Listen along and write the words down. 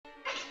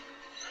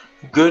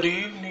Good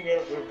evening,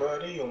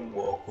 everybody, and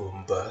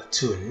welcome back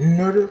to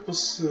another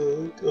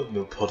episode of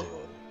Napoleon,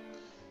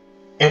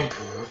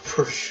 Emperor of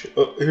Persia.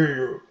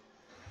 Here.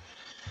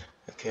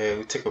 Okay,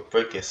 we took a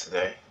break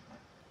yesterday.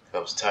 I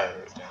was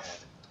tired and I had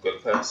to go to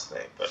class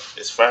today, but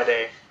it's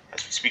Friday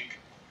as we speak.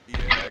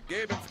 I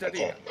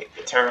can't make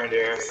the turn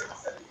there.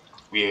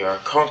 We are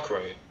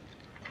conquering.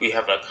 We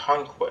have a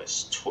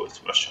conquest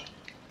towards Russia.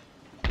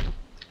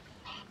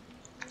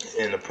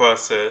 In the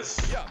process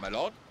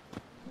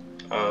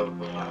of,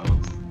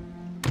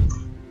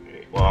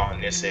 well, I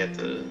guess I have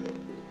to.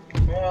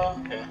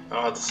 Well, yeah,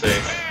 I'll have to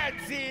say.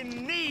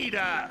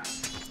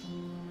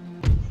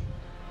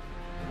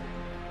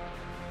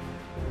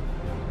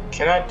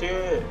 Can I do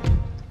it?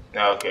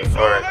 No, okay,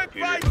 alright,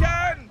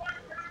 computer.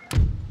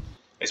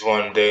 It's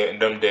one day,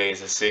 them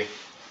days, I see.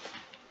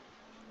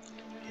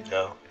 You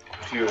know,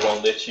 computer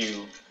won't let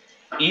you.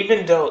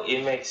 Even though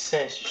it makes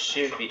sense, you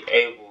should be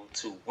able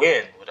to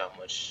win without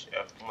much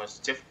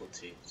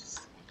difficulty.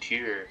 Just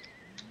computer.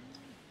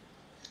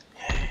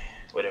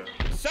 Whatever.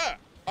 Sir,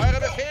 eure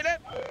Befehle?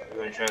 We're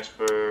going to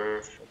transfer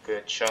a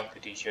good chunk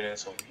of these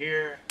units over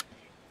here.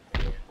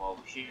 And while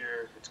we're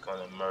here, it's going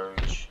to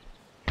merge.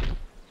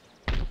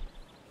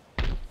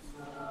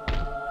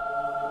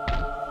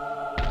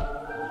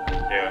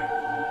 There.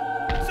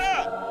 Sir!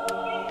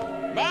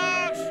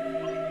 Marsch!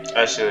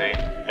 Actually,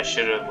 I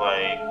should have,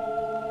 like.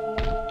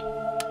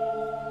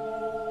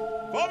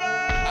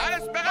 Vorwärts!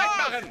 Alles bereit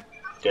machen!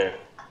 There.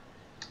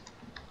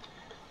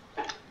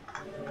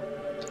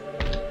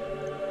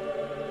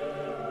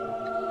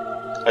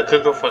 I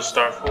could go for a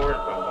star forward,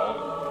 but I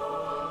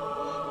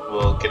won't.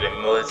 We'll get a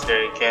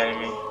military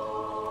academy.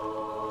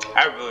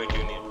 I really do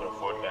need to put a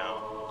fort down.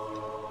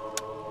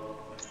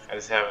 I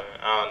just haven't,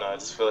 I don't know, I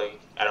just feel like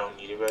I don't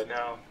need it right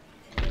now.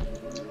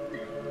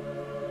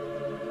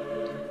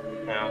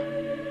 Now,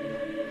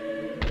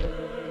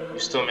 we're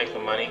still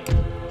making money.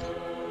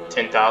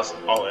 10,000,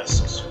 oh that's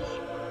so sweet.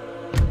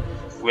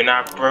 We're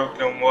not broke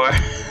no more.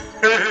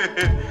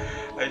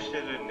 I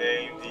should have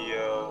named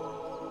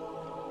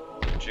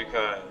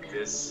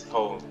this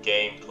whole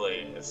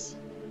gameplay as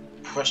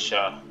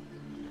Prussia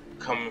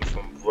coming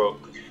from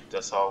broke.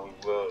 That's all we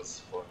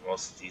was for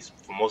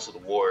most of the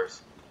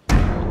wars.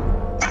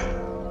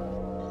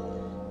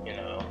 You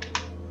know.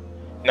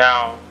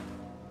 Now,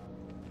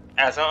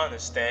 as I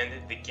understand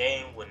it, the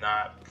game would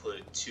not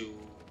put two.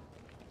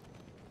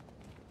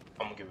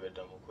 I'm gonna give it a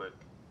double quick.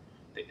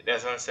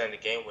 As I understand, the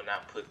game would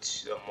not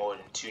put more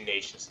than two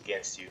nations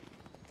against you.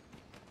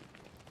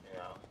 You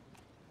know.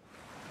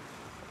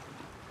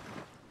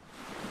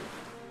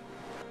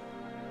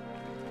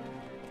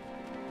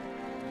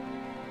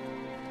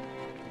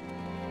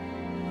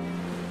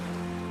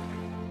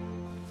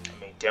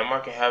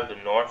 Denmark can have the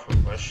north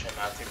of Russia, and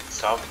I think the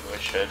south of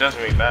Russia. It doesn't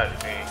really matter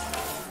to me.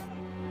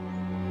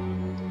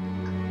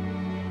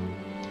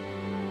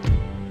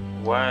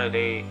 Why are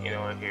they,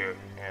 right here?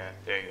 Yeah,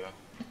 there you go.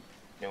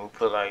 Then we'll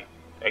put, like,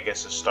 I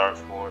guess a star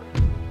fort.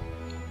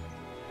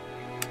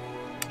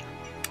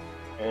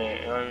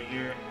 And over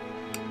here.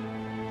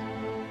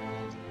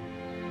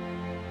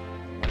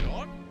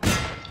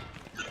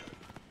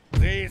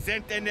 Sie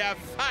sind in der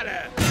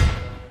Falle!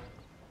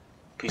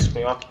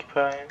 Peacefully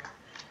occupying.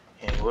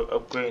 And we're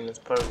upgrading this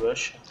part of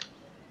Russia.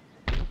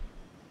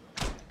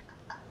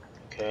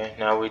 Okay,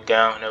 now we're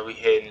down, now we're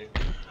hitting.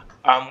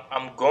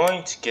 I'm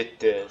going to get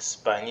this,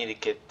 but I need to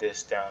get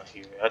this down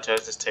here. I'll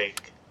just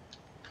take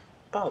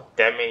about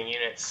that many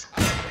units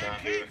down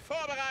here.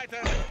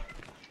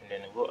 And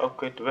then we'll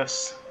upgrade the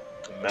rest.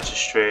 The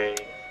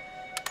magistrate,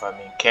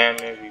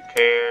 encampment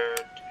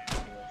repaired,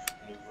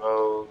 new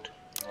road,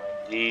 one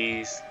of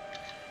these.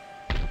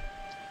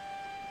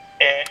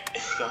 And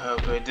gonna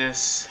upgrade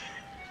this.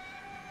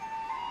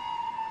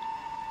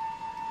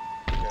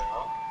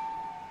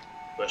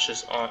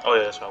 Russia's on. Oh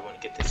yeah, that's why I want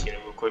to get this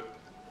unit real quick.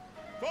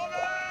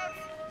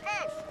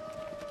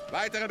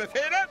 Weitere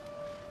Befehle?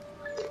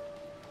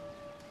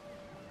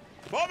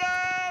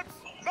 Vorwärts!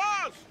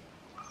 Marsch!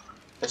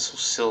 That's so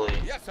silly.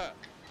 Yes, sir.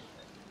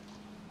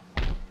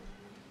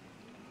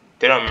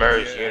 They don't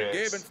merge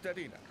units.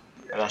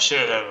 And I should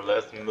have never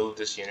let them move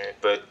this unit,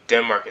 but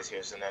Denmark is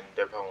here, so then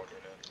they're probably won't do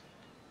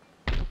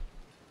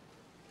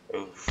that.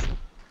 Oof.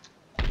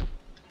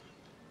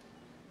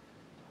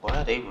 Why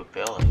are they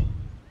rebelling?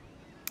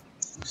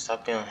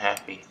 Stop being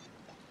unhappy.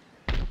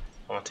 I'm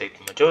gonna take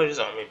the majority of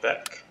this army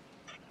back.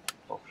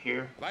 Over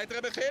here.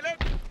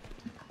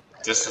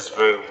 This is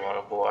very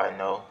vulnerable, I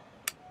know.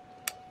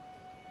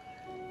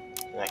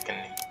 And I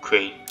can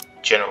create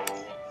general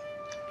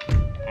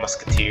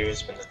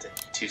musketeers, but nothing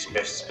too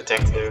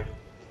spectacular.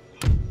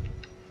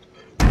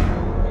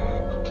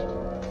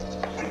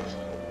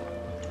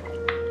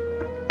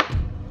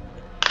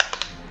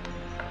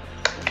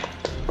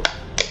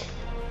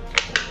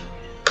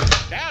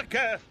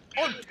 Stärke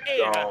und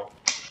Ehre!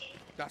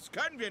 Das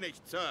können wir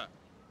nicht, Sir.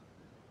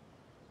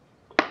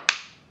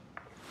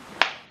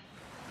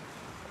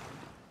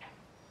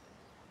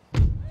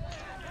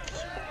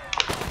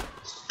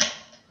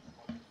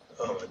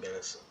 Oh my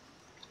goodness.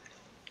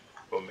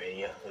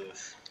 Romania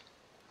is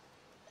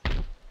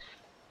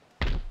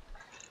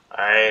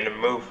I ain't in the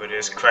mood for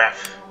this crap.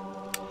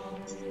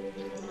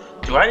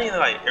 Do I need to,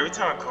 like, every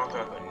time I conquer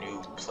like a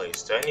new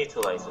place, do I need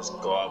to like just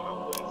go out my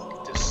way?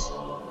 Just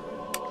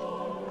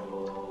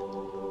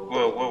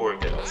we'll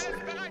work that out.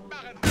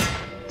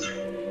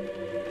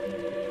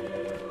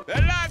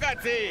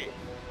 Belagert sie!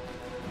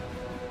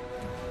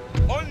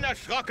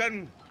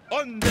 Unerschrocken,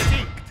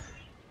 unbesiegt!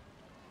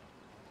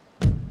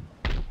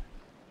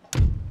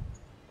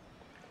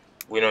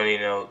 We don't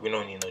need no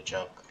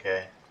junk,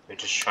 okay? We're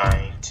just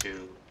trying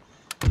to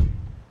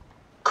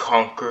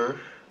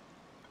conquer.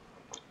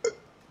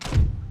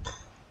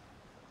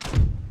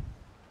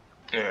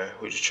 Yeah,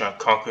 we're just trying to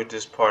conquer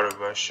this part of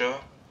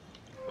Russia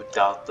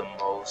without the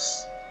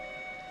most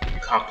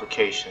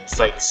complications.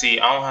 Like, see,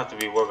 I don't have to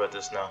be worried about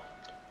this now.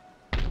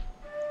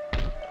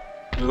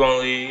 We're gonna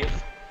leave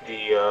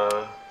the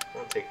I'm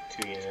gonna take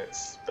 2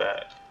 units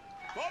back.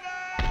 And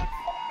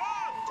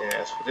then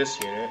as for this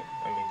unit,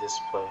 I mean this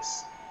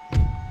place,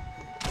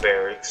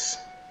 barracks,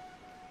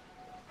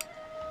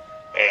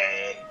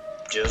 and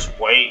just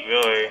wait,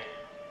 really.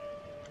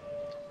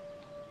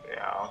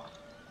 Yeah,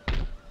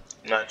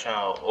 I'm not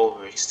trying to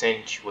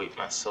overextenuate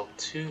myself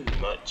too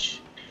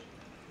much.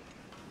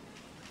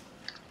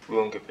 We're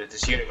gonna get rid of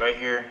this unit right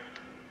here.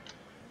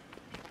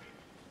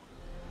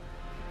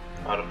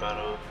 Out of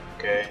battle.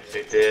 Okay,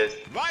 they did.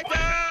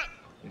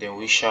 Then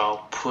we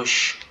shall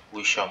push.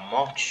 We shall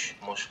march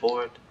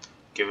forward.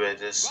 Get rid of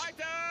this.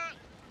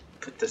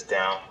 Put this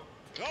down.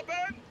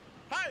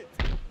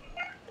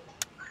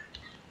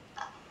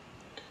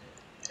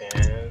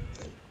 And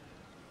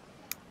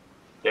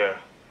there.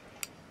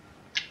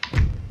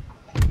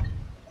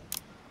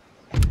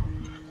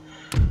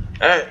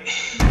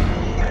 Alright.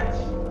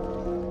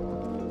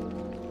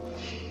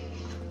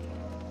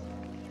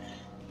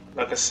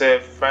 Like I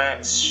said,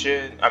 France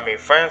and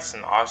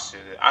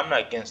Austria, I'm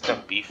not against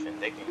them beefing.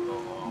 They can go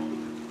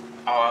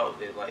all out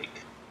they like.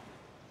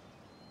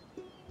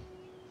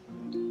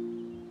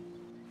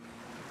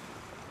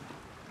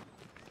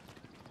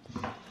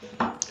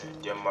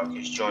 And Denmark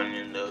is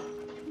joining the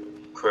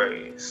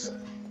craze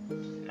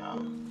now.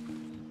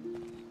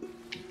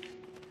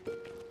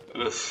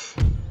 Oof.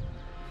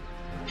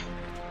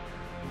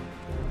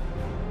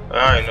 I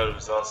already know the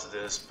results of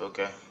this, but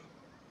okay.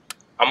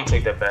 I'm gonna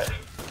take that back.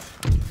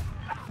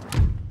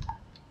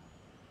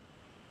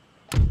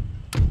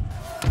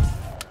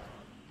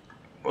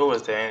 What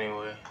was that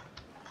anyway?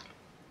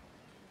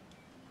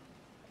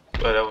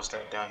 Oh, that was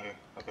down here.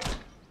 Okay.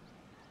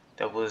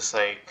 That was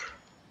like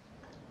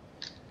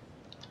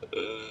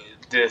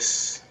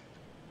this.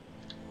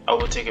 I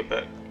will take it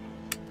back.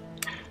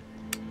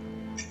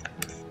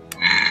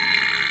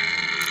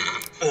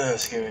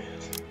 Excuse me.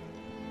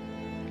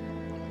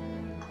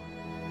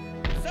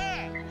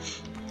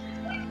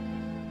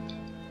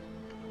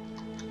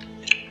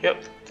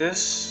 Yep,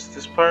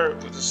 this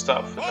part will just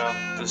stop for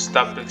now. Just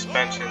stop the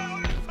expansion.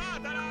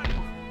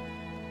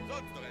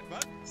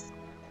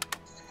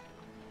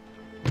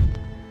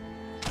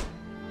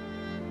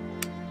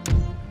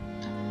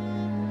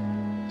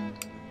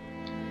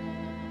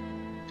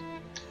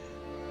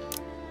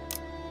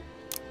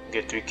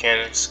 Get 3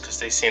 cannons because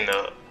they seem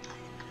to,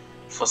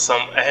 for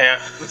some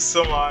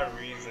odd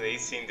reason, they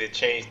seem to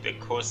change the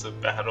course of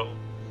battle.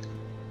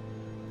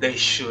 They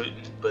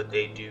shouldn't, but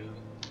they do.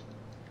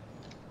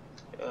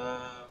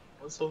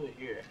 What's over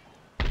here?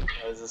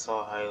 Why is this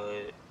all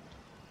highlighted?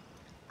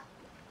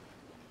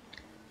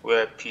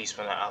 We're at peace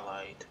when they're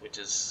allied, which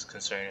is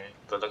concerning.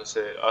 But like I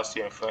said,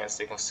 Austria and France,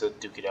 they can still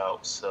duke it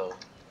out. So,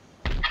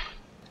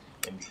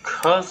 and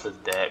because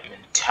of that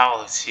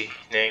mentality,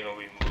 they ain't gonna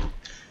be moved.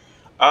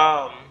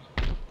 I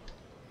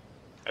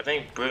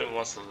think Britain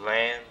wants to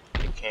land.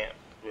 They can't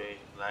really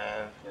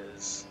land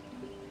because,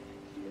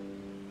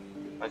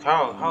 like,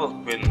 how is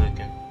Britain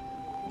looking?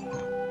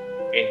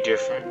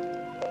 Indifferent.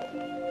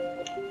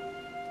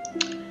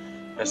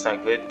 That's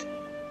not good.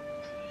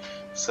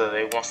 So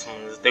they want some.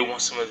 They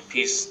want some of the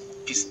piece of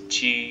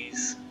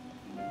cheese.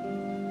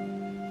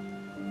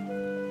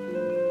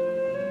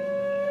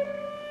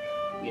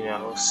 You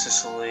know,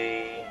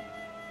 Sicily.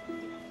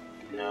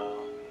 You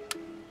know,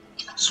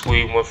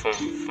 Sweden went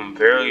from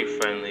very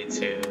friendly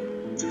to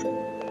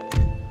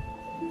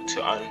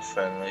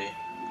unfriendly.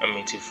 I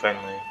mean, to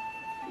friendly.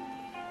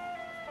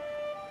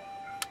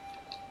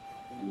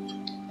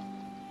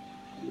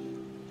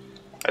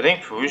 I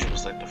think Perugia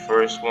was like the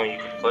first one you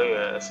could play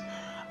as.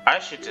 I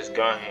should just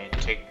go ahead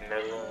and take the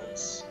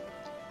Netherlands.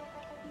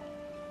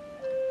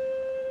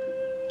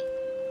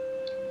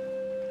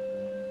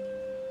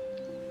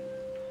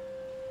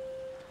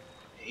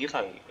 He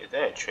like, is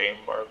that a trade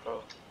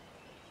embargo?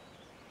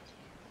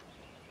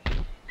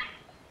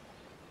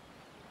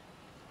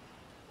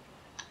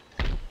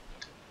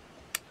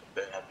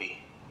 Better not be.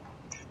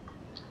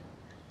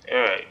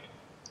 Alright.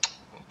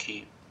 We'll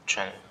keep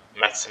trying to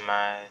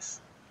maximize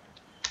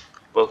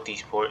both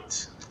these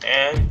ports.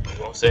 And we're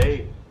gonna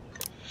save.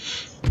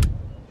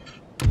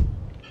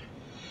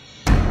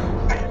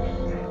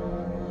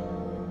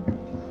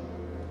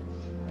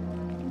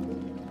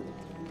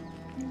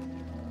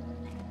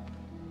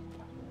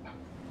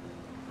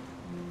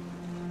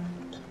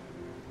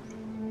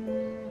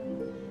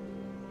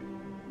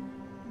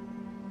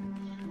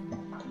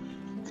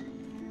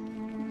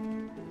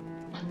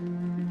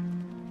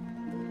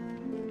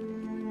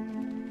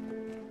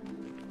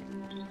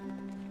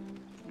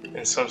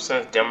 In some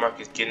sense, Denmark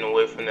is getting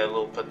away from that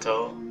little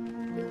plateau.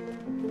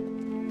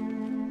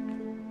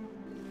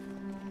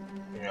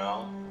 You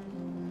know?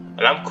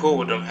 And I'm cool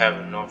with them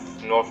having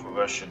north of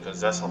Russia, because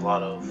that's a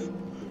lot of...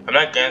 I'm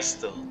not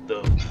against the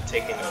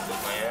taking of the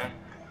land.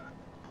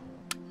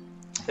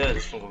 Yeah,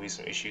 there's gonna be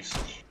some issues.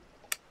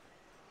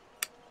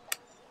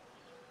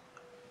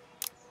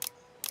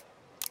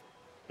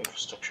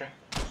 Infrastructure.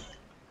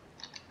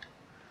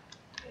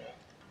 Yeah.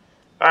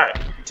 Alright,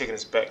 I'm taking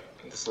this back,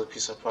 this little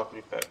piece of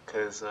property back,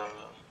 because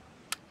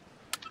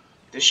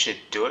this should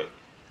do it.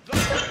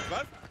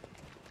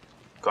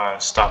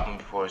 Gonna stop him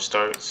before it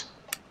starts.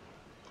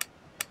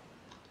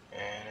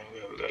 And we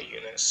got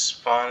units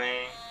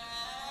spawning.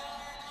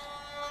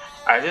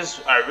 I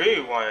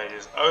really want to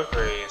just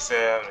upgrade instead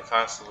of having to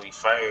constantly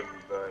fight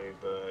everybody,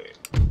 but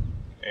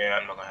yeah,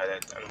 I'm not gonna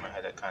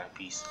have that kind of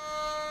peace.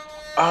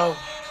 Oh,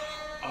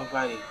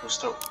 alrighty, we'll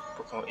start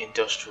working on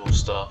industrial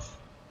stuff.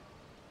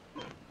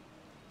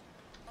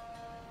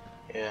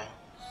 Yeah,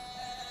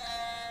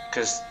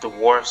 because the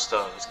war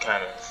stuff is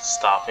kind of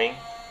stopping.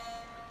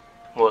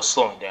 Well, it's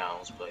slowing down,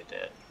 let's put it like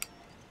that.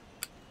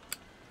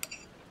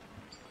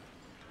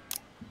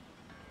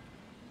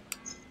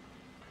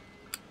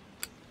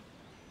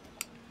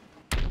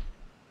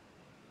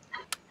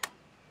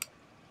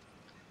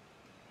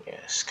 Yeah,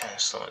 it's kind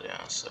of slowing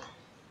down, so.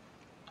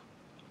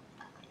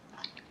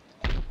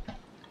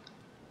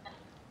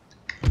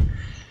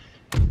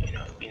 You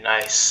know, it'd be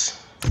nice.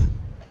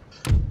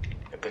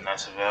 It'd be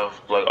nice if I have,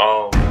 like,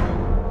 all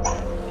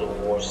the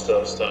war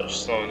stuff starts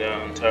slowing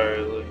down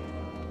entirely.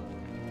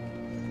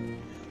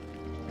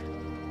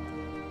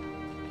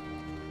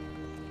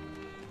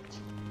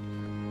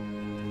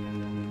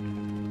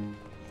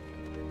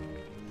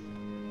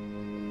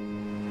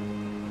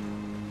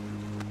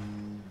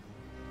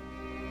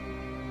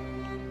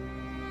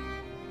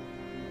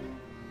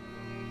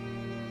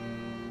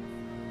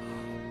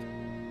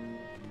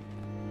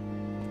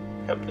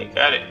 Yep, they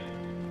got it.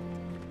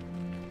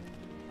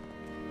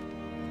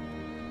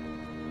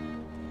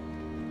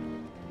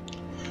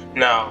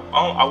 Now,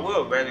 I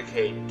will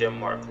eradicate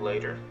Denmark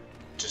later,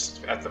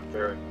 just at the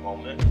very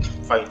moment.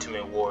 Fighting too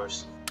many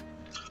wars.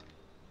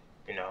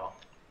 You know,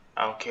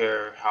 I don't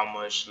care how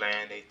much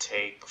land they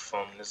take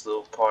from this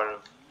little part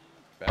of.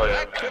 Oh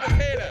yeah.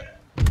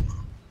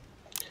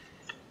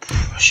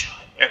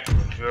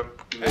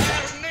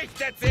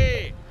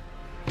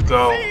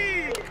 Go.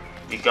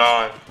 Be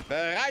gone.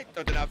 Now,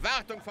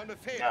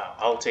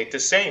 I'll take the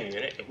same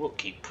unit and we'll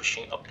keep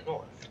pushing up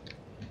north.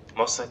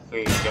 Most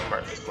likely,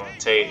 Denmark is going to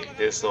take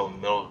this little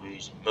middle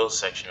region, middle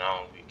section. I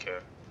don't really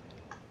care.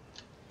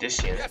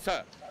 This unit. Yes,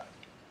 sir.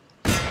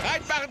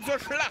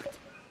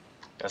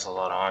 That's a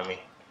lot of army.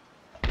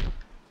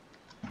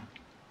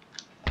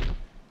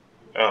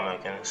 Oh my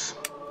goodness.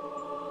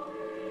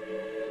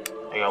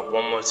 I got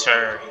one more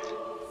turn.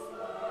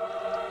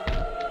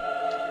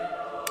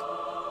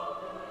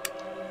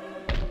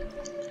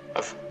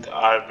 Of the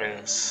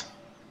Ottomans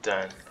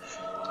done.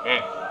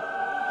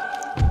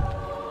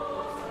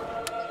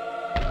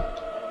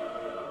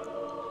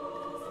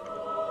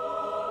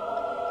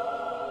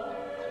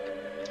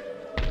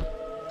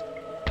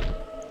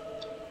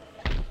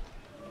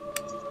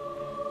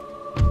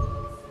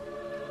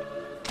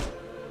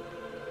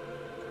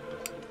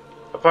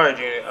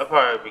 I'll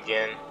probably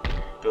begin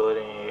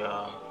building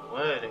a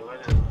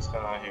what's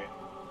going on here?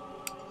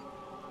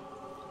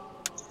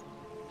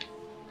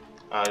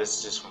 This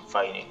is just from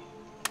fighting.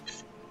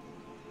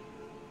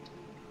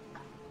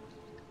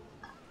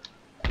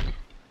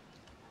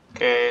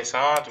 Okay, so I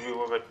don't have to be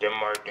worried about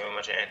Denmark doing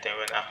much of anything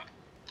right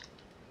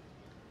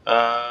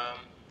now.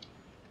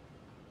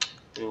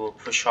 We will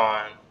push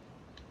on.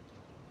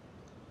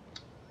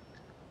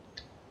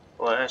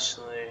 Well,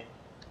 actually,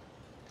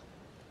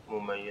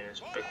 move my units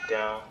back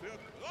down.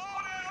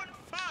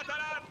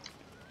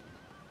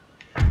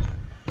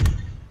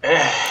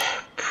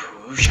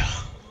 Push.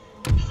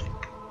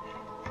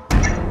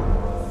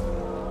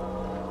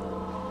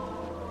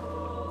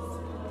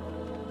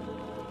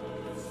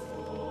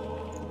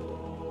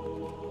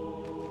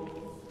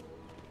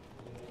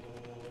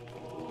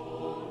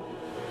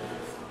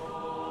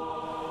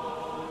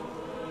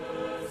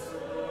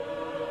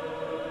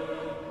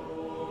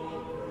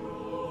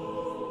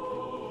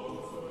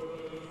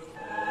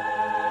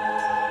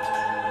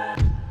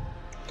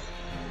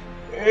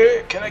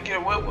 Can I get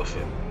away with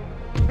it?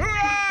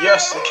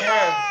 Yes, I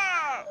can.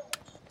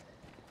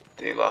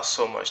 They lost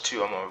so much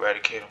too. I'm gonna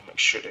eradicate them, make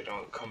sure they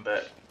don't come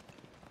back.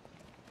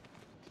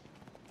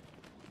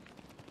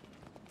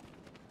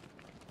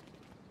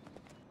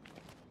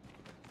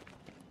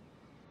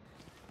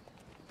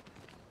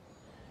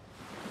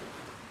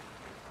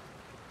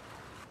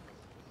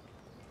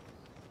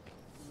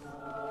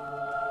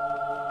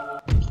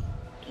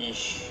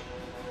 Eesh.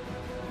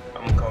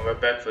 I'm gonna come right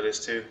back for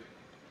this too.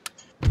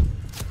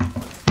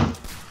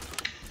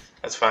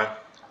 That's fine.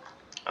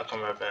 I'll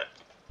come right back.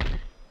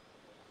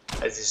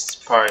 I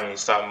just probably need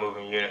to stop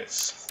moving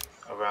units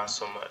around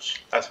so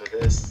much. That's for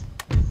this.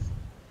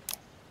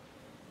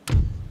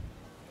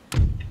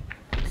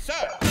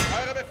 Sir,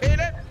 eure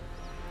Befehle?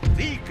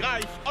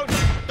 Reich und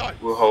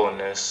Stolz. We're holding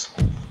this.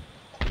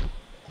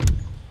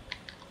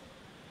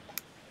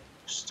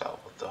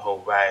 Stop with the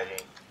whole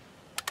rioting.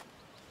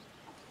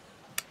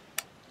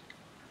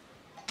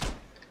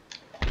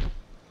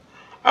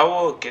 I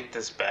will get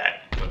this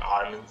back with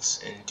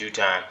Ottomans in due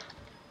time.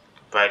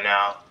 Right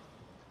now,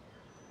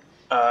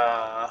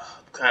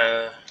 kind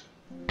of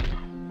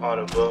on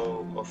a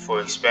road for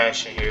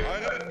expansion here.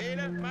 Eure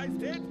Befehle,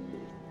 Majestät?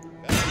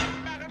 Bereit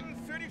machen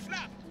für die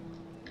Schlacht.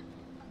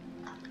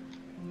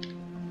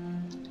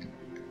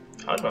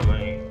 How's my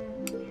money?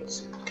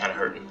 It's kind of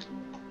hurting.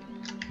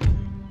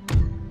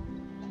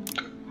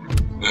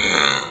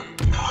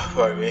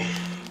 Pardon me.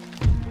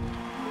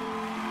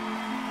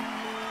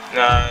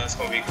 Nah, it's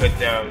gonna be cut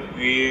down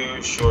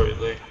real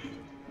shortly.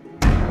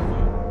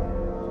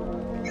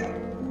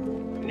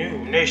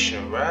 New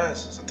nation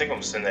arises. I think I'm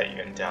gonna send that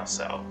unit down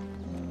south.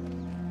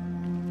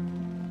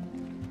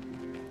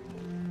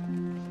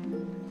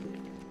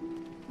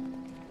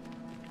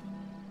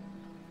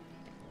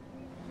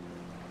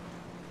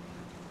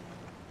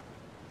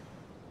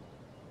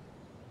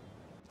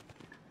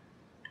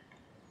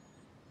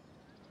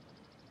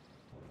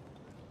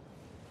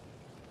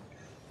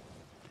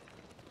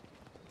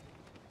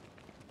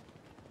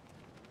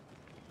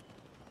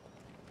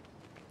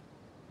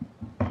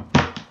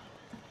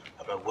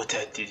 What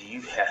that did to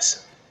you,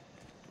 Hassan?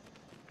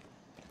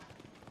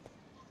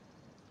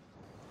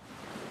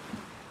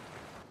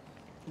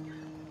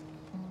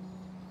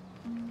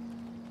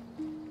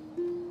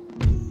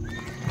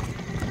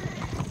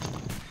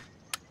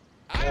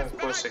 Yeah, of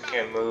course I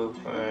can't move.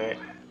 All right.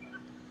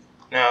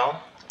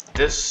 Now,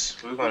 this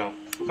we're gonna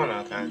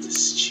kind of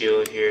just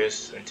chill here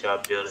until I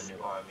build a new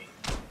army.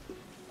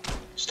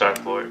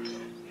 Start board.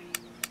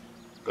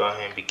 Go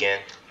ahead and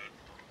begin.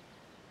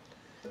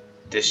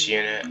 This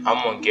unit, I'm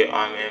gonna get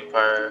Army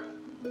Empire.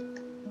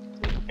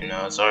 You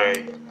know, it's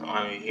already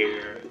army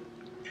here.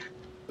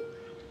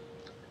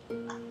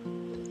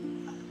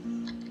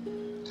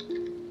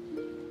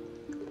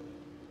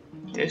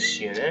 This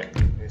unit,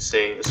 let's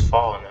say it's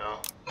fall now.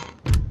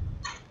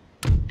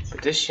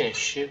 But this unit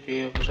should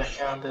be able to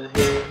handle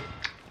here.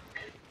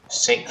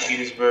 St.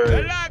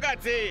 Petersburg.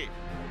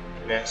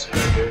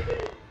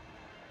 Massacre.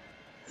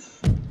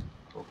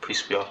 Oh,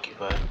 peacefully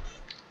occupied.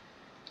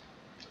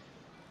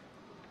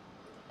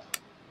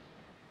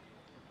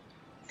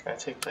 Can I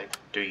take like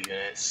 3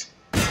 units?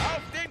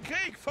 Auf den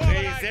Krieg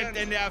vorbereiten! Wir sind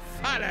in der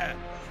Falle!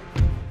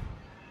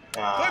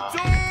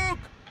 Rückzug!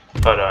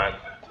 Hold on.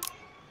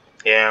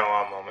 Yeah,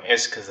 one moment.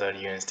 It's because of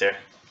the units there.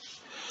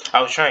 I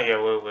was trying to get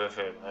away with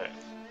it, but...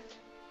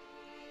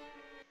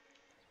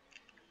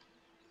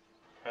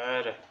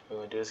 Alright, we're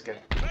gonna do this again.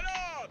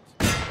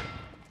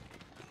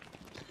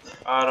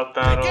 Auto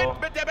battle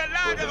with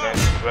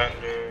advanced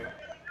surrender.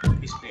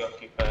 Peacefully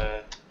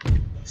occupied.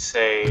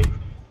 Save.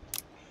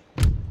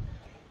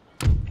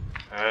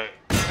 Alright.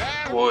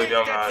 Boy,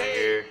 I'm out of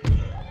here.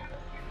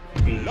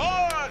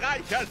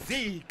 Glorreicher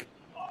Sieg!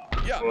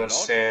 Ja, we're gonna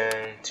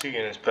send 2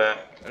 units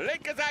back.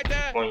 Linke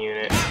Seite! 1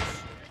 unit.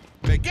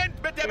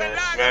 Beginnt mit der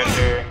Belagerung!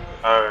 Surrender.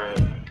 Alright.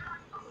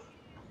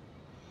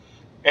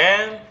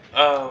 And,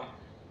 I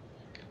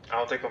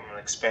don't think I'm gonna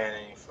expand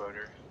any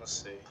further. Let's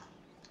see.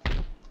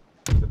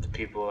 But the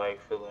people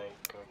feel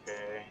like,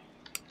 okay.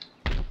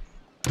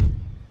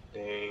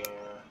 They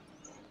are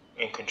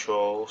in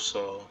control,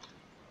 so.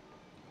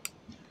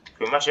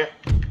 Pretty much, yeah.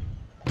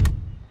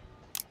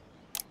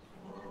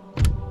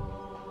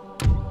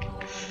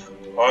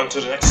 On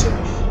to the next save.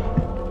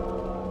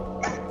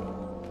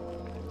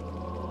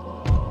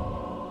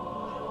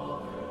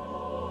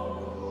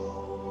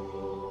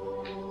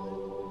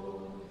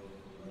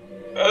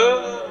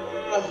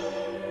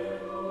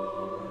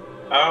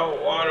 I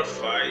don't want to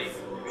fight.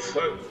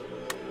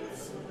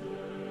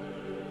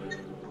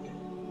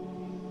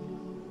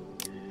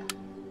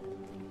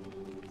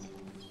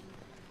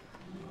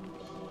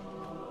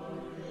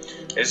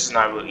 This is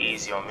not really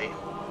easy on me.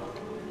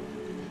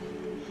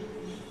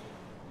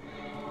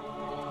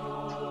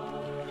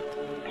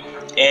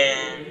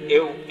 And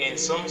in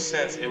some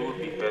sense, it would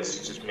be best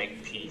to just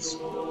make peace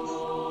with,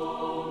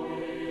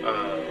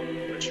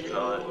 what you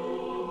call it?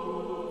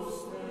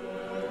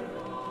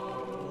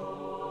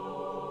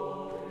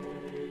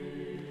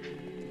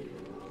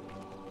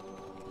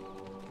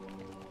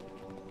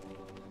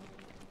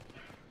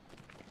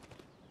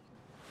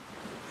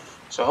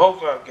 So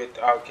hopefully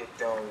I'll get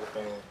done with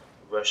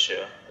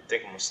Russia. I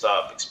think I'm gonna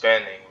stop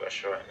expanding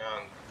Russia right now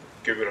and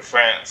get rid of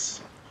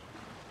France.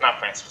 Not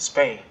France, but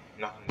Spain.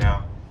 Knock them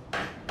down.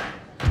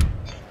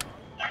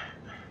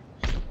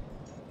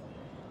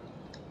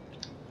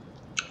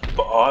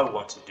 But all I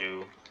want to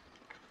do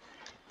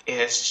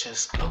is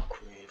just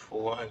upgrade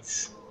for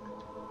once.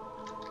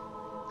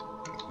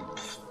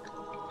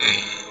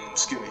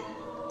 Excuse me.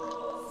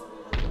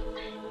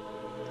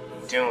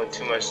 I'm dealing with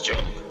too much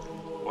junk.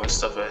 One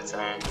stuff at a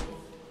time.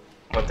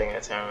 One thing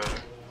at a time,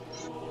 rather.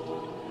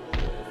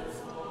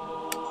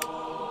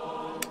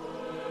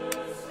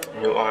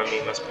 New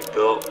army must be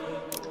built.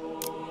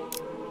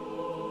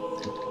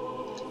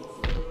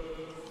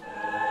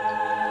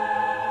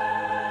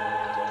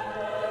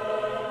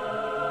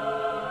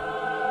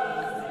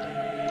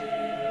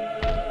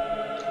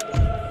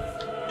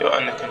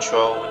 under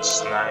control, which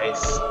is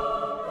nice.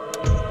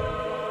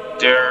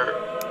 They're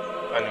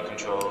under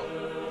control.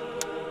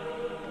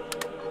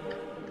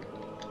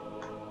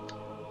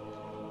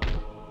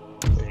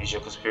 These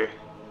jokers here.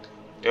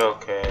 They're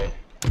okay.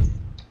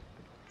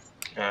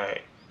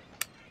 Alright.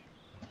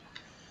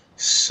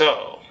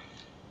 So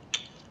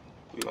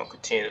we're gonna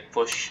continue to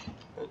push.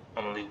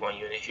 I'm gonna leave one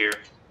unit here.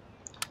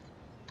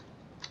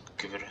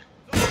 Give it a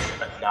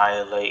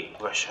annihilate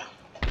Russia.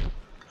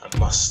 I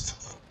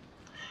must.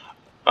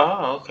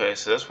 Oh, okay.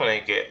 So that's when they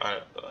get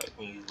like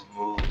when you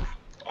remove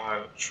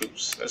armed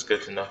troops. That's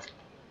good to know.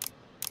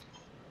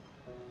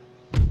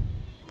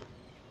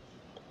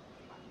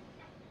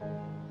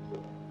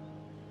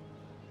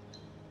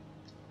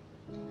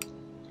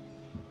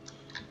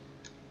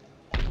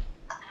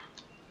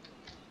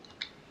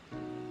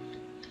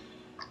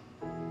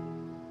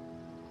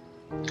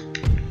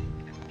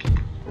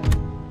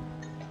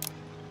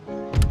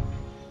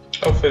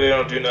 Hopefully they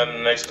don't do nothing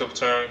in the next couple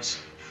turns.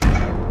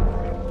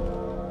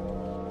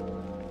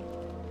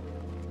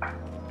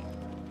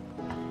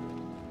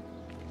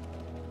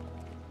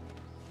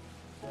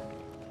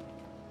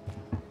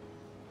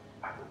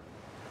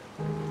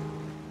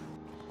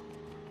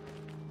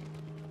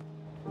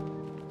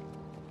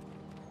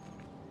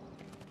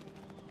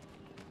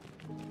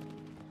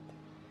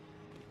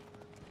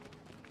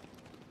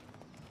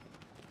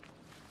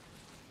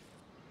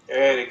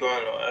 Yeah, they're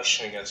going on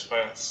action against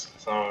France.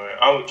 So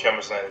I'm with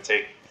Cameron's line to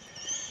take.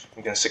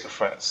 I'm getting sick of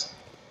France.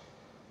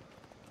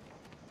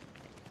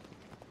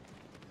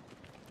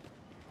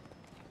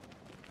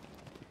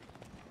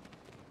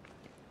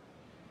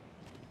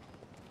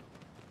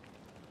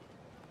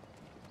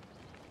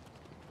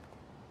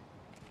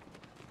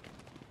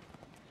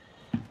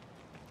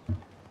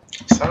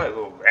 Sound like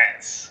little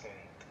rats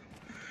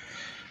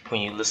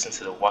when you listen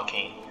to the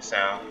walking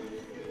sound.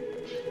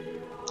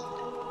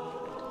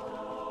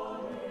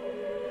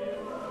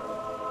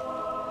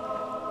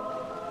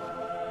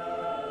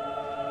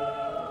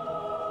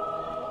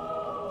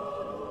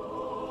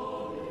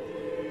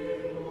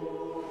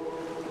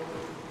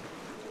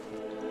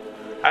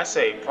 I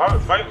say probably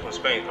fighting from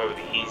Spain is probably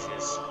the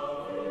easiest.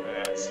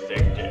 That's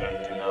they're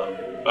acting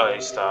up. Oh, they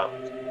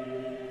stopped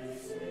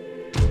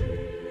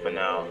for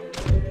now.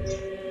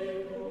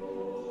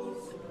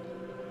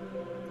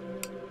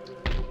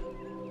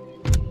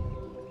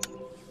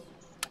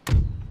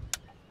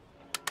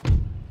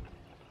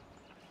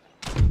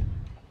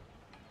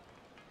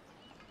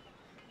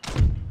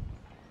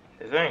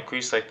 Does that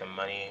increase like the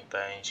money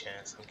by any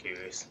chance? I'm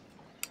curious.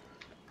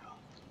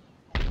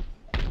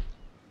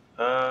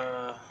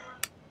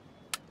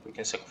 We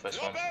can sacrifice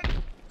one.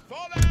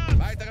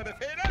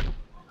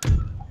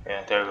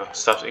 Yeah, there we go.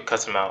 Stops. It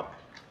cuts him out.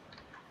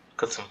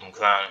 Cuts him from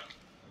clowning.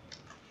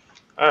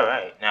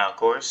 Alright, now of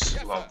course,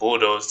 we're gonna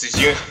bulldoze this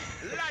unit.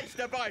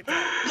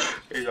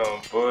 We're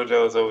gonna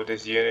bulldoze over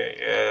this unit.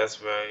 Yeah,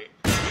 that's right.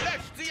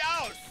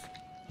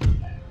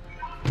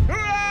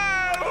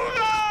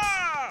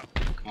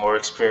 More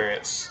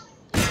experience.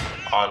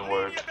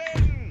 Onward.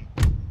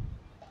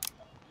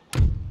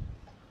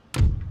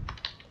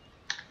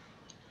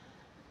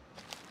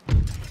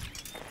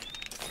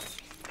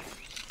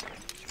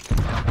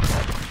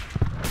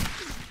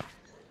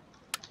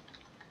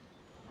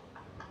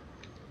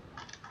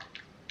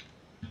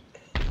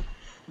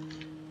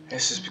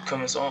 This has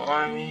become its own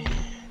army.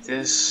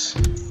 They're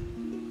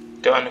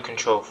under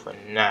control for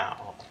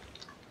now.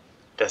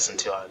 That's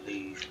until I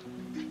leave.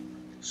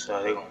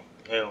 So they're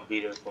gonna be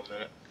there for a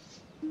minute.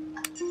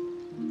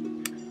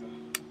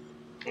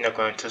 You're not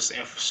gonna touch the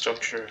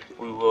infrastructure.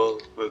 We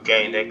will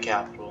regain that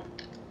capital.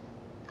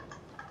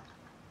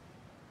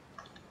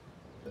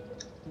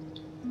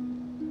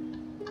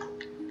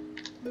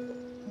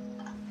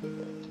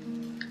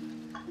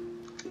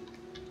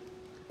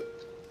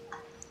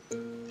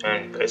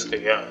 And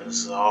basically, yeah,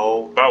 it's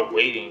all about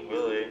waiting,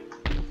 really.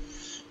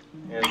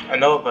 And I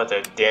know about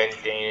that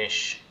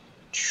Danish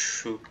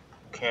troop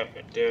camp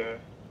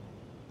there.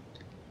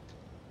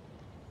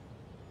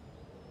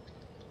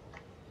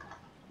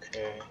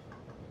 Okay.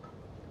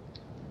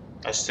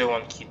 I still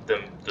want to keep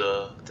them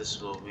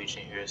this little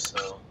region here,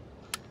 so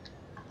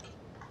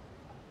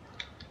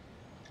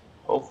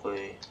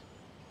hopefully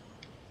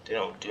they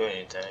don't do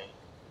anything.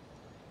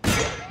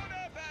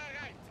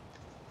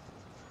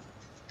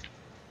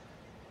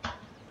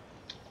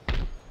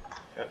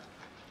 Yep.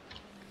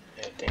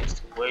 Yeah, things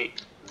to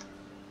wait.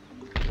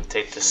 And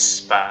take the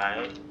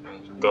spy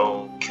and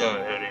go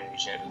killing other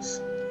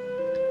agents.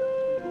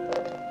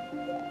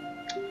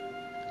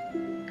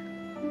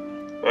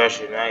 Well,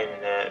 actually, not even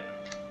that.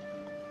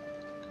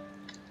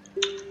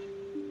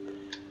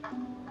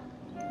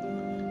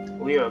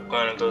 We are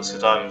gonna go to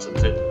the islands of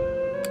the.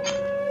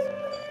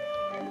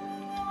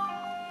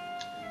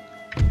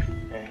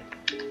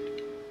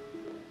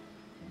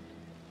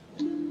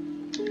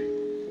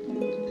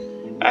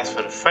 As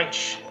for the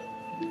French,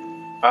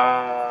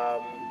 I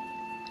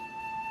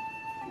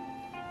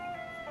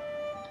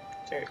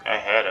think I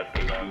had a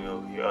big army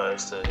over here. Oh,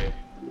 it's still here.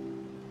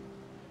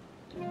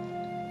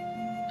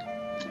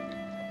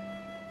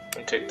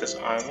 And take this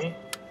army.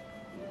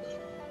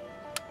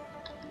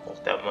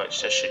 that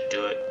much. That should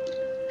do it.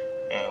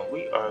 And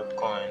we are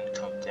going to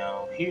come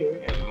down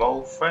here and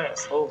mow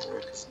France over,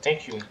 because I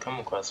think you can come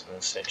across from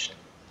this section.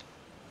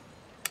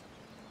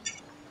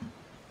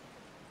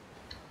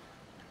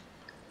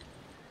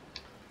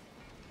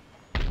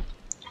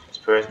 This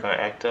bird's gonna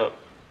act up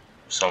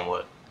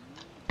somewhat.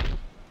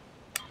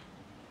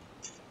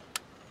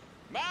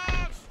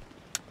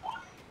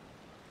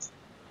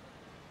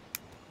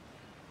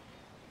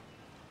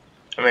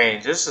 I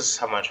mean, this is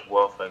how much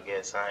wealth I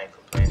guess. I ain't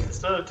complaining.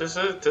 Does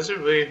it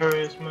really hurt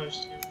as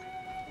much?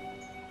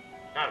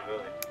 Not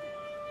really.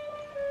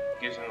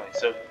 Gives him like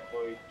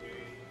 743.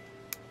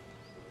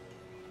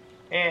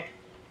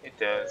 It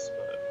does,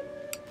 but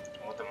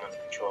I want them under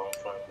control in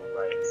front of my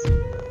rights.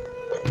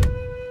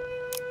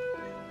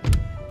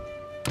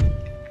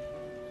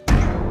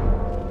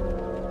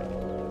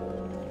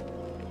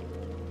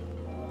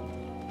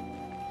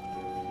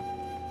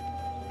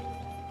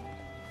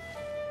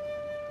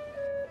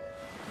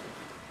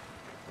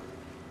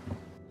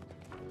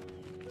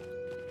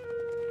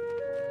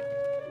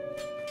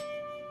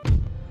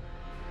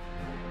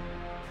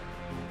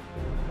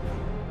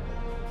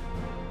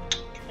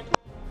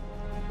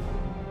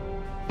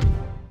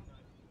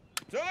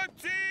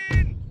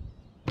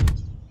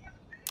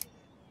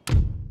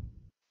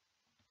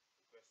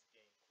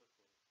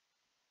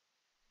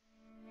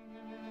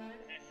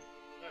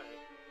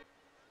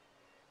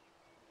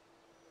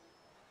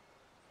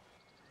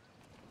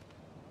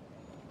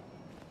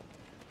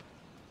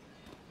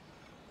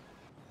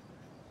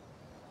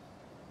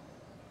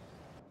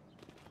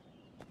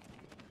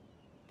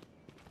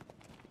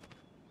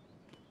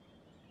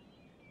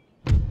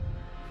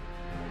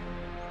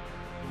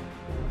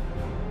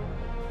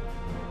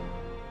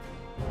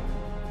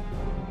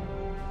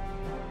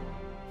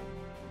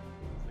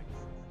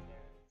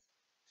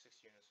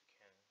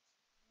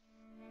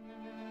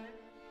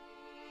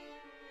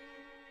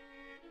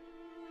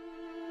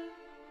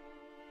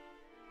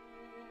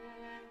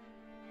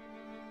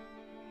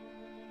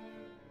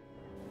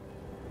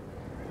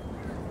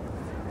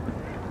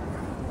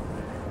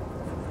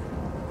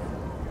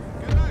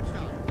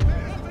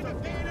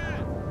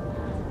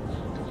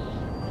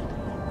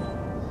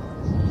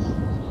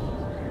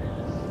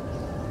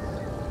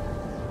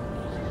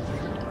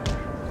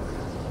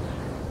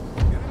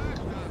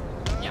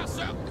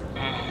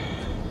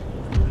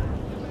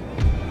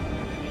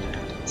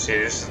 See,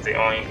 this is the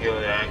only hill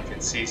that I can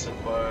see so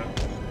far.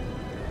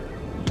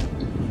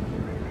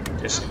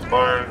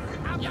 Disembark.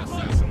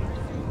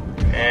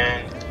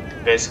 And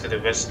basically the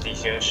rest of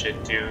these units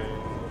should do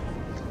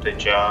the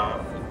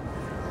job.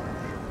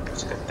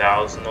 It's like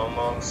 1,000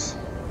 almost.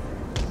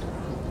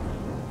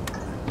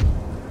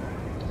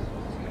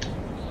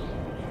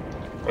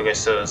 Okay,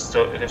 so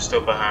they're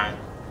still behind.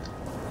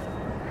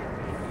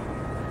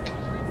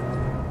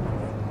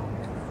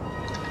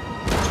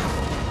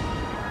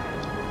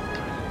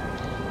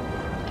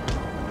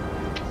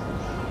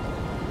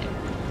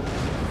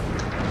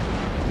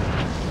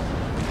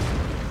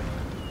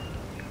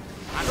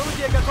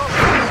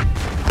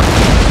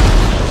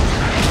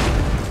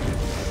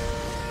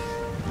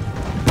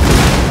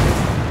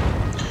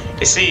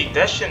 You see,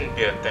 that shouldn't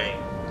be a thing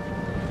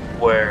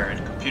where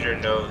the computer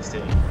knows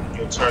that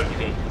you're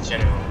targeting the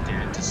general and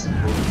then it just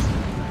moves.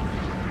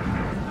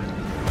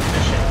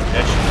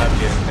 That should not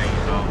be a thing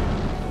at all.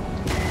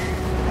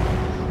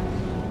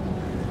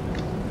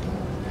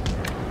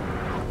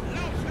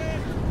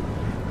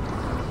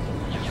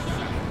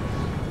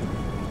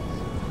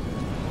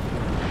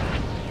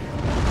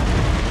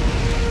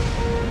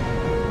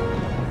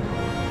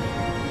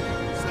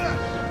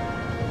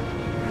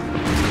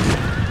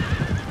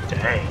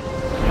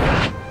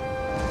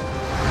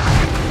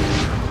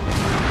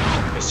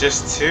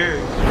 Just two.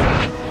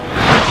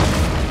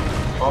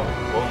 Oh,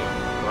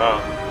 wow.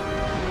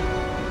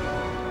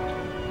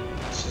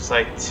 It's just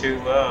like too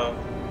low.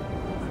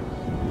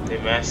 They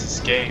mass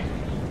escape.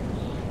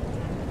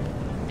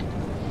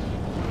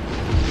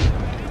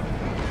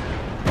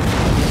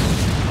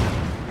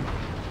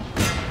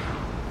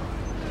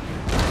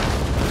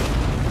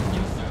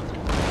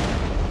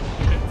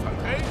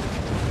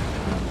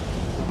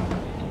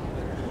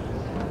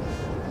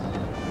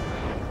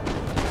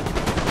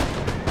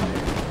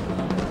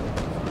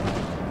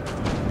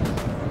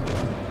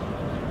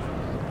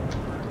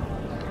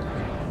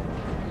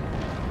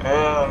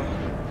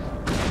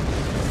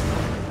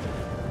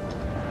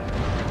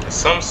 In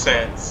some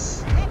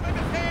sense,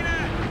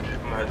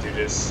 I'm gonna do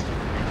this.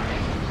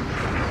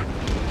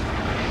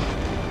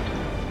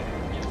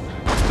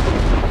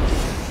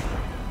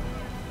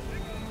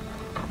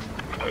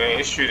 I mean,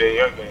 it's true they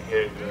are getting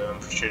hit, but I'm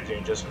for sure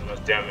doing just as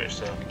much damage,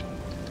 so.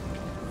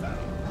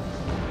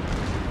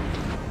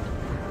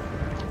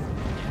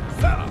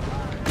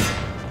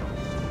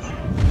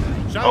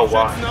 Oh,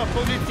 wow.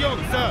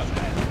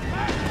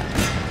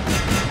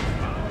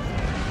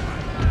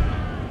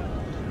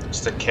 It's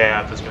the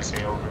cab that's messing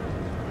me over.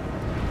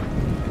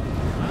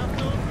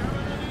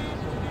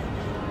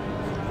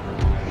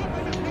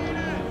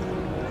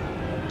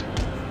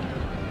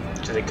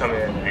 So they come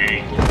in at an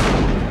angle.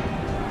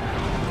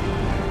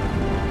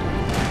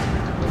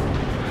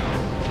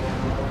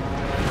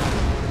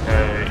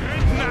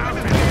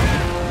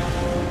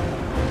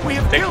 We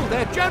have killed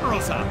their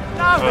general, sir.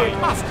 Now they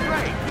must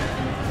break.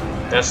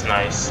 That's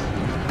nice.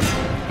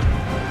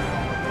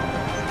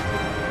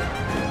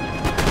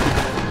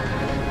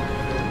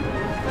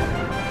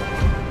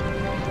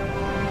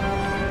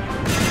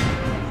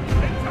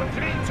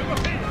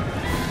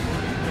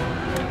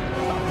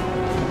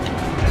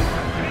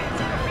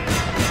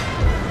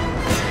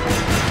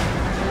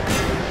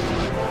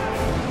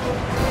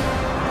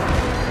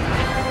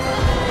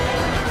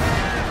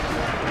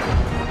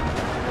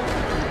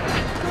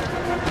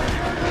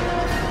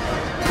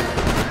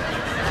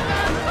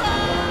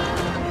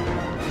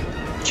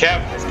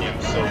 Cap, this game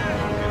is so good.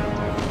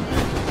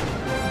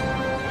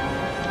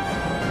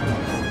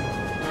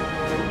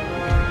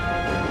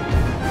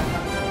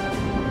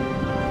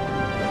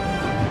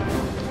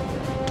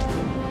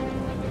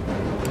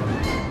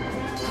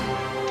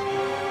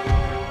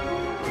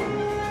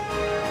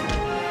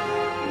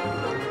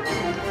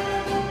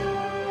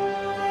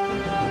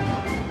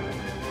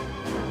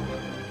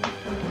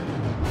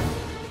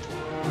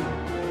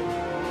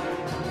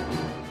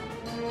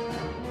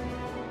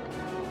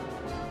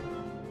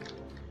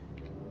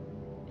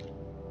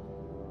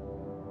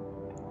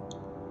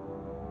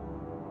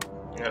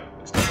 Yep,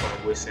 it's not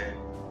gonna whistle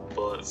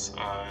bullets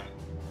on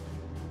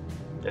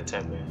that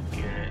type of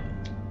unit.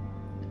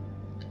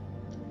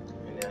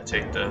 And then I'll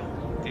take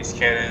these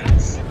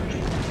cannons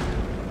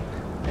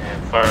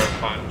and fire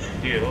upon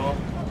fuel.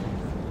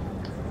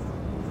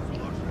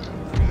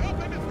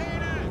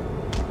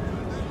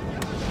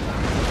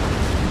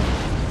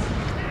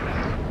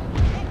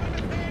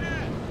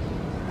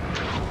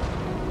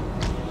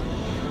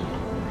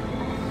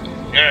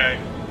 Alright.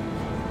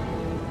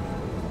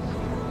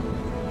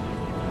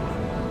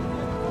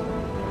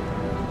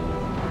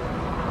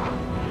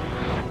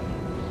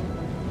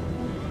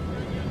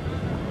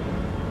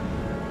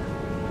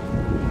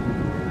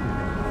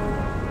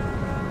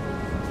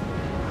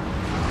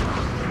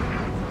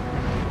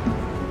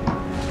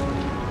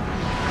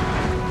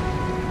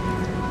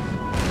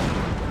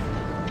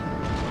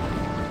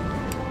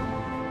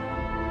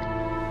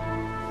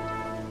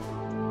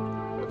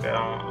 Okay,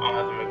 I'll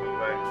have to make my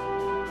way.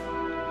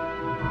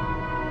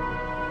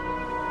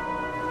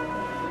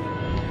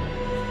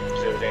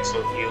 Is everything so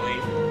healy?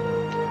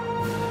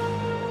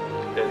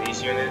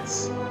 These units,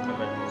 I'll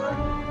make my way.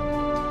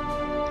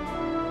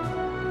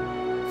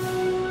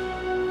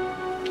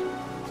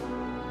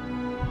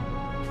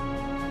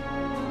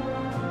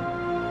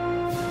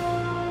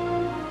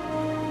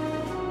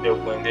 They're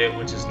winded,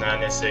 which is not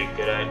necessarily a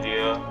good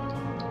idea,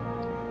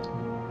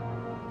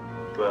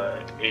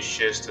 but it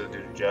should still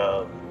do the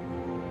job.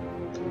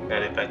 Now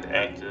they're back to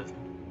active.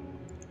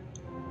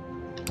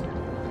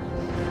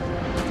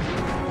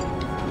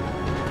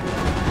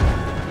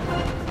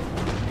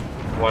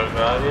 One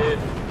routed.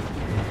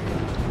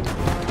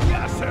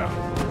 Yes, sir.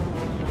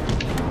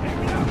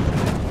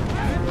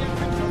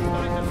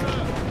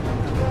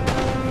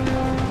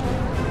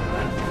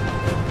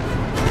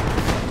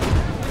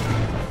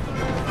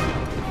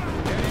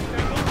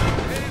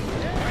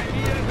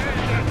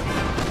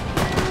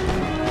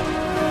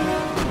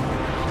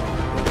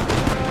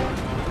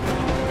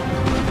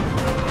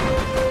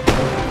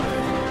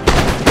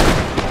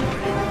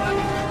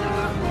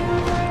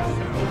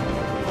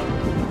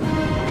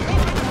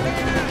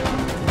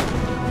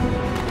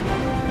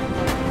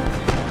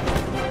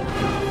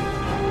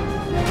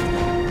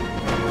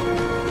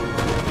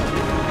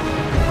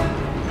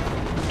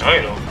 I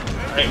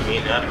didn't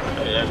mean that. I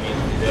mean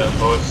the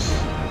horse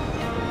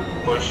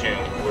pushing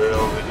way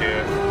over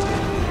here.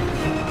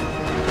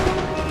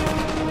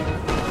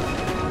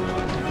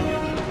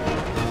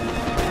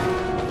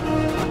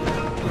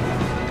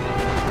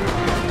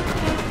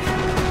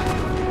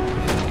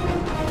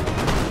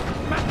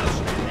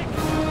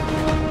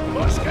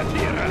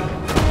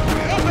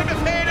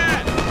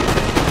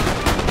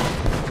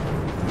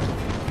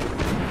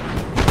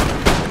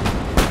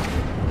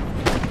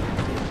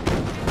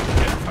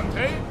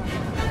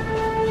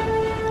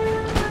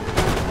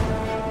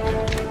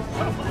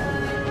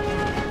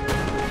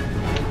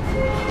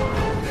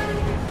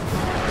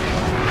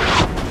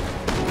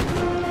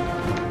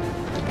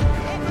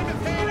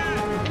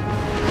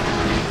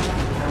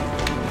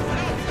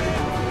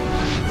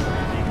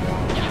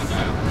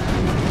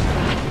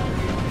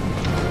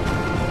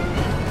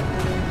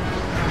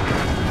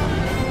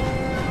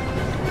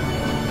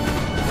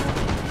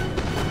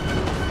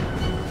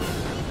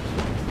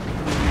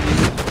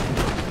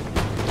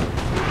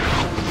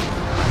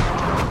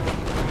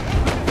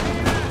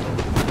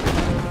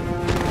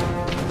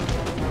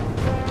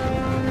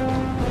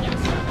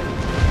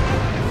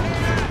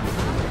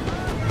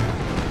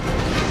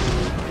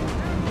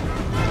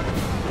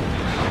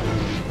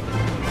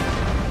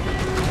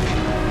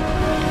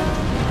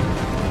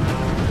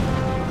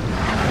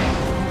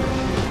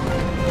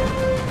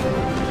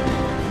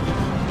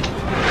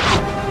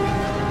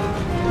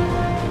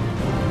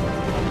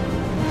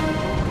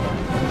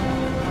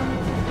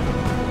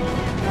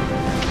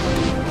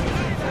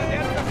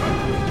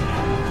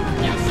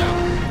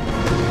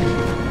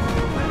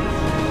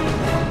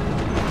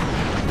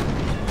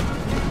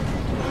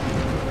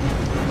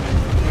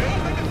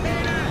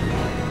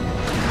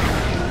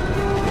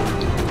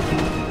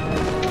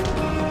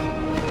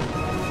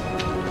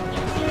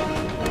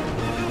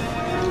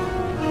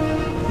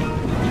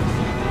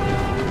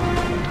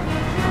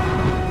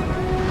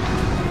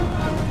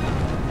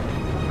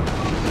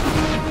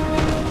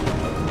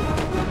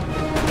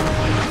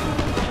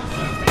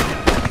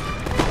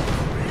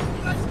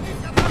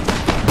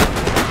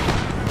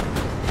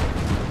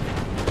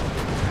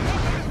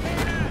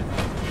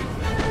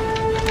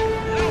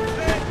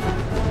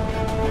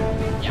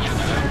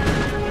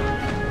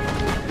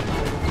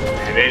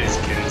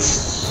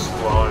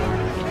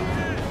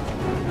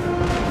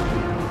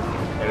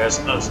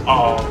 us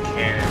all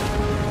can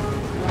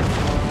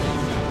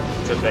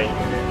to that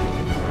unit.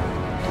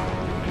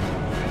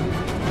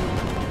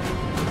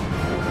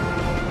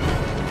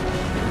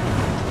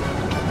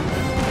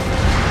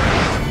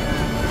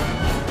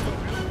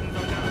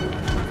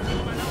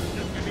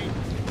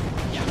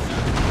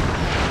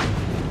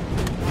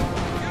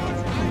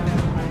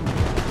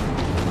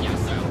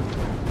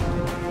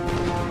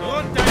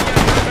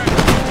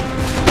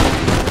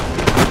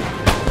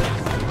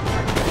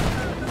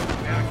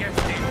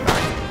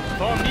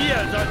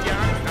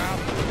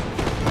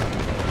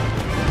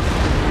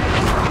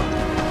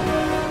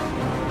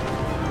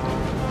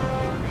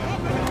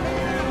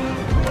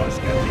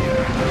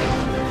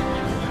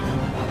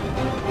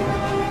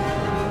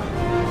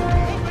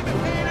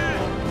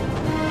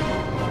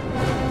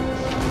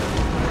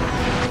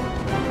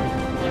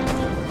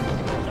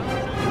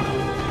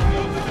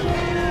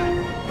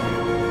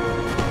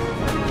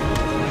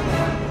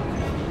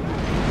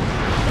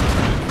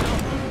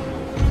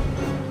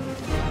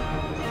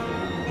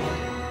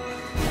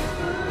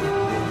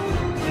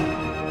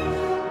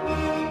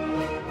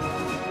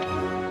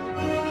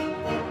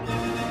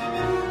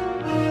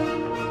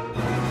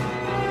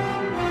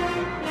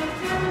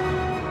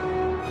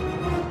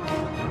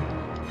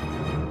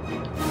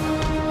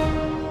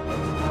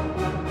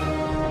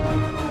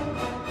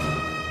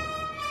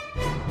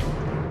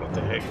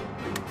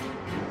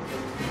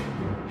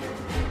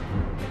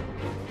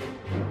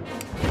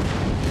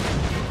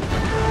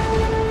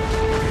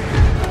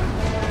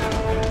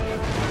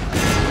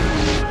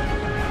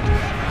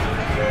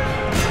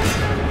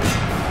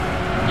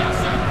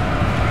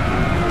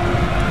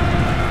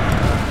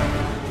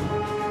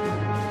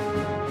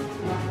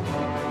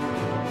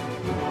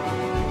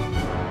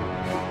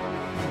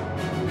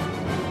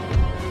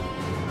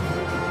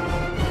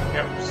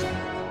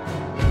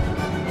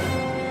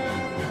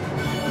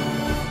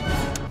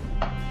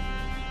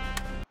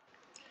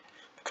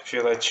 I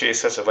feel like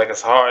Chase says it like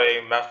it's hard,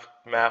 math.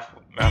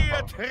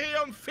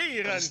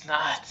 It's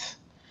not.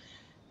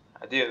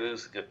 I did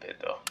lose a good bit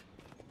though.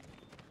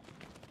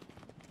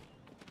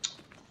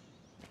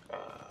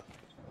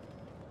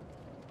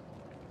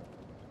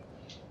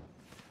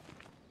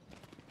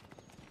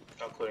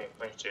 Including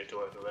French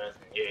territory for less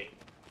than yay.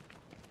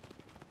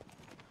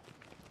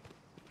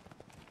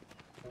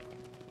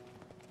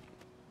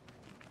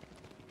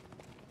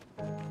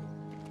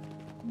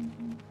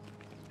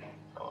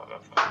 Oh, I'm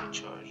not finally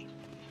charged.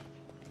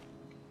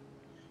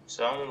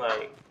 So I'm gonna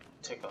like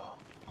take a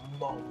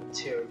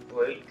momentary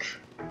break.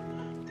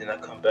 Then I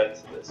come back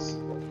to this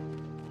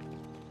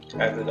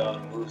after all the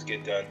moves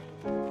get done.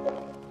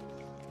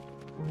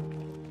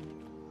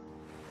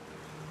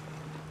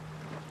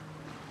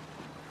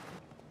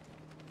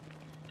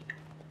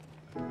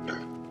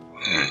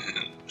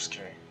 Just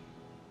kidding.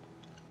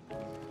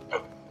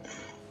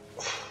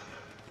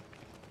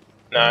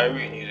 Now I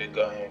really need to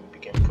go ahead and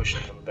begin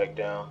pushing them back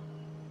down.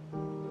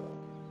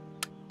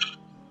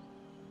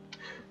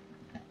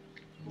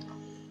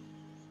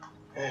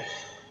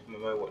 My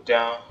money went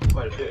down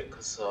quite a bit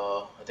because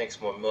I think it's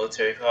more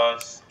military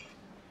costs.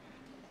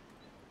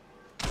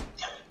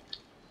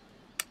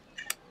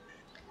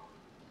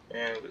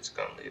 And we're just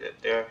gonna leave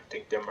that there. I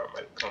think Denmark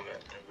might come in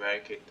and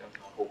eradicate them, I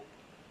hope.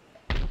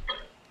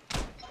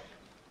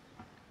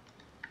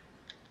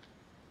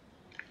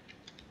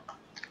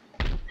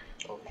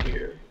 Over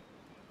here.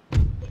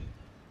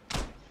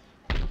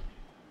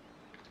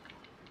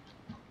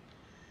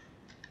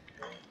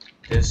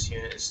 This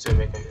unit is still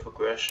making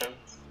progression.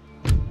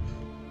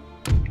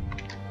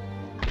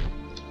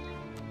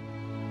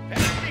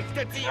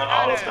 Now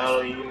all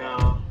battle you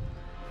now.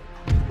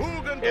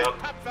 Tugend und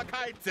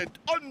Tapferkeit sind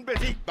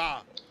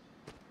unbesiegbar.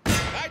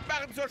 Bereit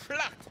machen zur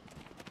Schlacht.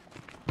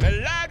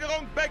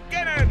 Belagerung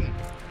beginnen.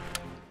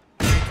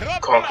 Die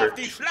Truppen auf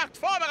die Schlacht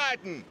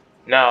vorbereiten.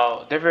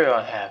 Now they're very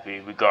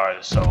unhappy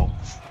regardless, so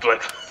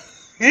but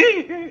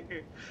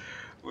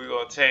we're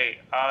gonna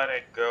take all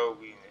that gold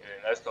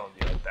and that's gonna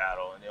be a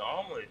battle. And then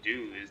all I'm gonna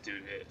do is do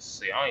this.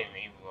 See, I ain't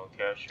even gonna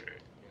capture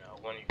it. You know,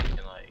 when you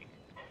can like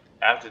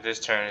after this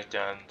turn is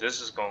done,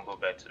 this is gonna go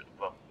back to the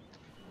well.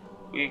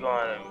 We're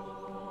gonna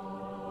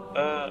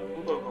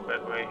go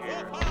back right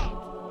here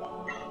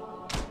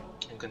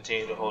and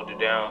continue to hold it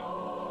down.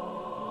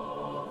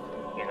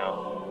 You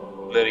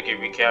know, let it get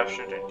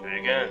recaptured and do it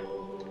again.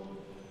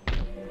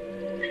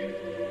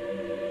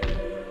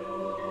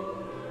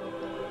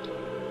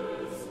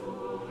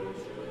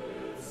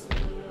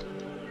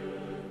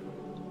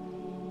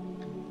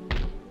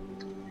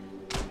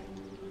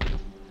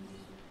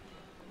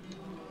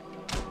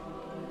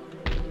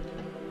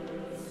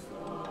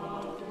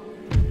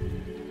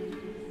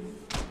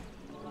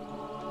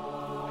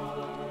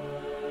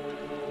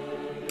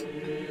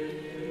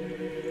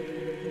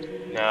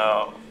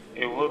 Now,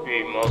 it would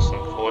be most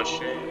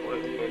unfortunate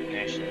with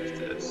nation is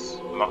this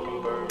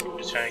Mockingbird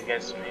to turn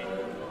against me,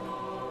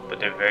 but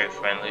they're very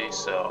friendly,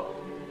 so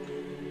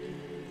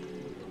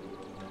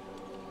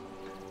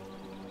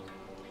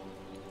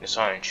it's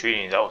on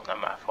entreating. That was not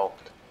my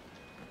fault.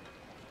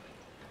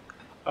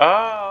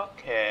 Oh,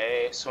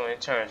 okay, so when it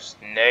turns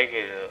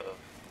negative,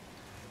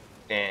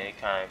 then it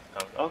kind of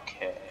becomes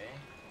okay.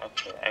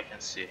 Okay, I can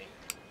see.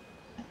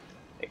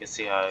 I can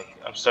see how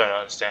I'm starting to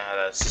understand how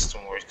that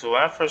system works. Because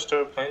when I first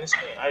started playing this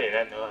game, I did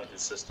not know how the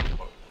system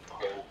worked. The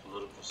whole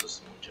political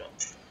system in general.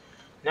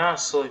 Now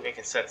it's slowly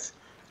making sense.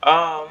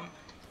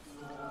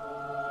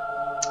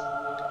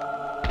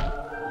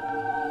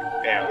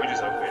 Yeah, we're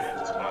just upgrading at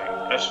this point.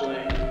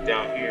 Actually,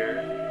 down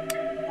here,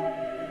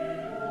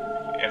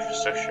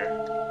 infrastructure.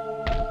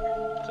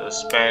 So the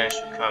Spanish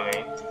are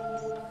coming.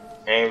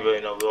 Ain't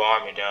really no real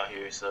army down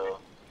here, so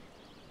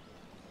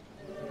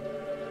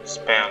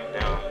spam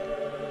down.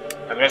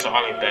 I mean, there's an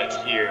army back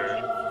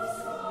here.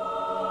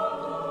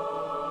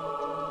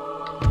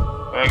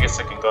 But I guess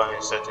I can go ahead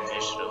and set the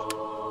initiative.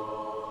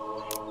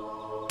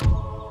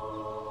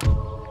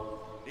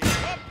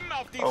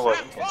 Oh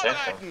wait, you can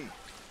attack them.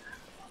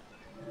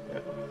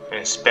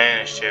 In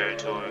Spanish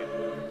territory.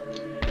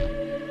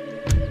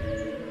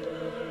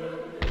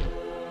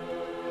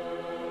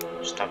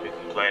 Stop you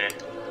complaining.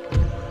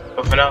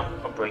 But for now,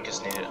 a break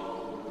is needed.